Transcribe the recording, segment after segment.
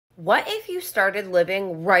What if you started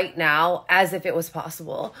living right now as if it was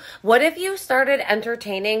possible? What if you started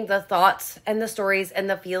entertaining the thoughts and the stories and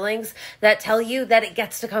the feelings that tell you that it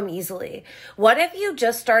gets to come easily? What if you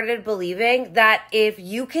just started believing that if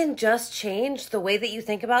you can just change the way that you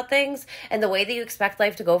think about things and the way that you expect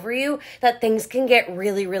life to go for you, that things can get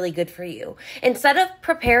really, really good for you? Instead of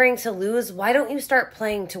preparing to lose, why don't you start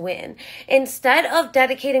playing to win? Instead of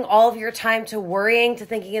dedicating all of your time to worrying, to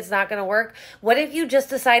thinking it's not going to work, what if you just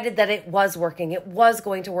decided that it was working? It was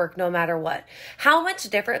going to work no matter what. How much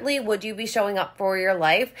differently would you be showing up for your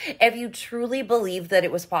life if you truly believed that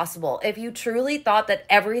it was possible? If you truly thought that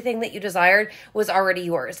everything that you desired was already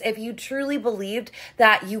yours? If you truly believed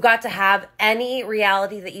that you got to have any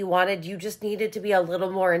reality that you wanted, you just needed to be a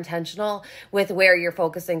little more intentional with where you're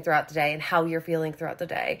focusing throughout the day and how you're feeling throughout the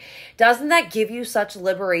day? Doesn't that give you such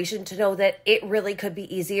liberation to know that it really could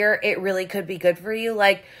be easier? It really could be good for you.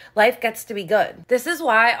 Like, life gets to be good. This is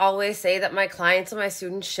why I always say that my clients and my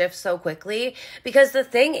students shift so quickly, because the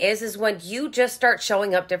thing is when you just start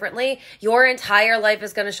showing up differently, your entire life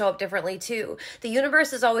is going to show up differently too. The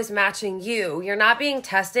universe is always matching you. You're not being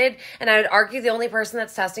tested, and I would argue the only person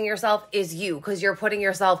that's testing yourself is you, because you're putting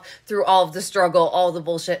yourself through all of the struggle, all the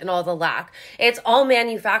bullshit, and all the lack. It's all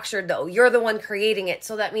manufactured though. You're the one creating it,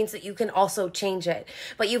 so that means that you can also change it.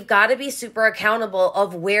 But you've got to be super accountable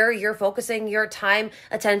of where you're focusing your time,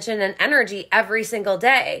 attention, and energy every single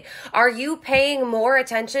day. Are you paying more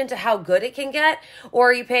attention to how good it can get, or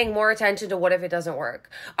are you paying more attention to what if it doesn't work?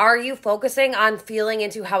 Are you focusing on feeling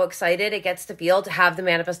into how excited it gets to feel to have the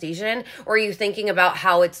manifestation, or are you thinking about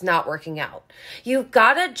how it's not working out? You've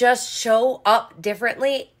got to just show up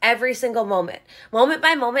differently every single moment. Moment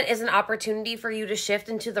by moment is an opportunity for you to shift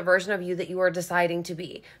into the version of you that you are deciding to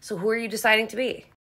be. So who are you deciding to be?